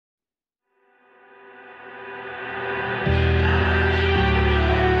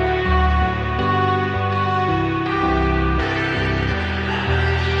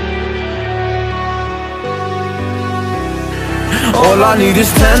I need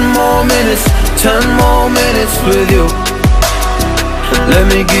is 10 more minutes, 10 more minutes with you. Let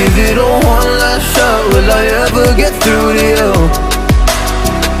me give it a one last shot. Will I ever get through to you?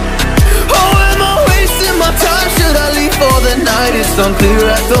 Oh, am I wasting my time? Should I leave for the night? It's unclear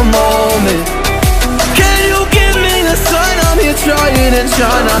at the moment. Can you give me a sign? I'm here trying and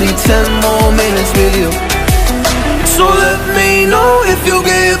trying. I need 10 more minutes with you. So let me know if you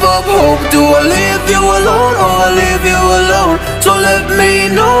give up hope. Do I leave you alone or I leave you alone? So let me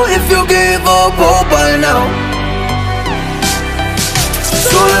know if you give up hope by now.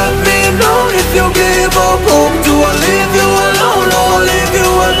 So let me know if you give up hope. Do I leave you alone or I leave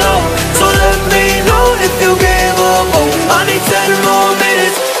you alone? So let me know if you give up hope. I need 10 more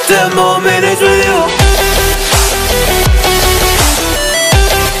minutes, 10 more minutes with you.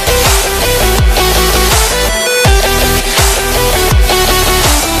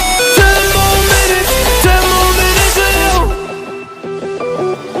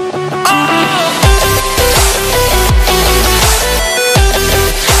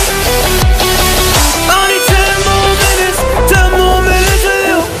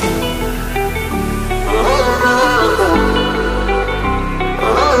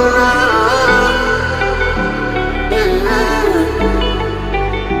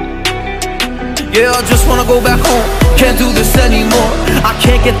 Yeah, I just wanna go back home. Can't do this anymore. I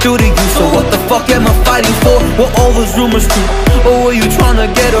can't get through to you, so what the fuck am I fighting for? Were all those rumors true? Or were you trying to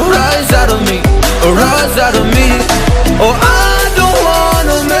get a rise out of me? A rise out of me? Or I don't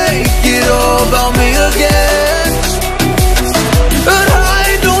wanna make it all about me again. But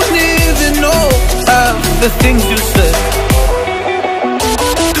I don't even know half the things you said.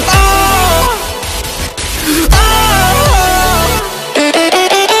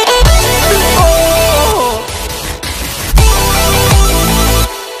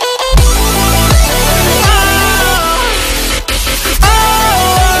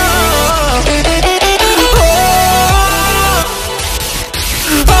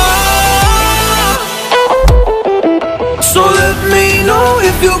 So let me know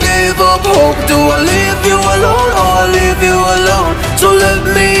if you gave up hope. Do I leave you alone or I leave you alone? So let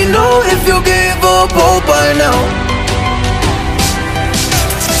me know if you gave up hope by now.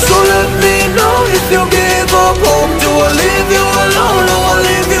 So let me know if you gave up hope. Do I leave you alone or I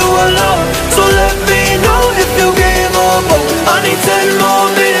leave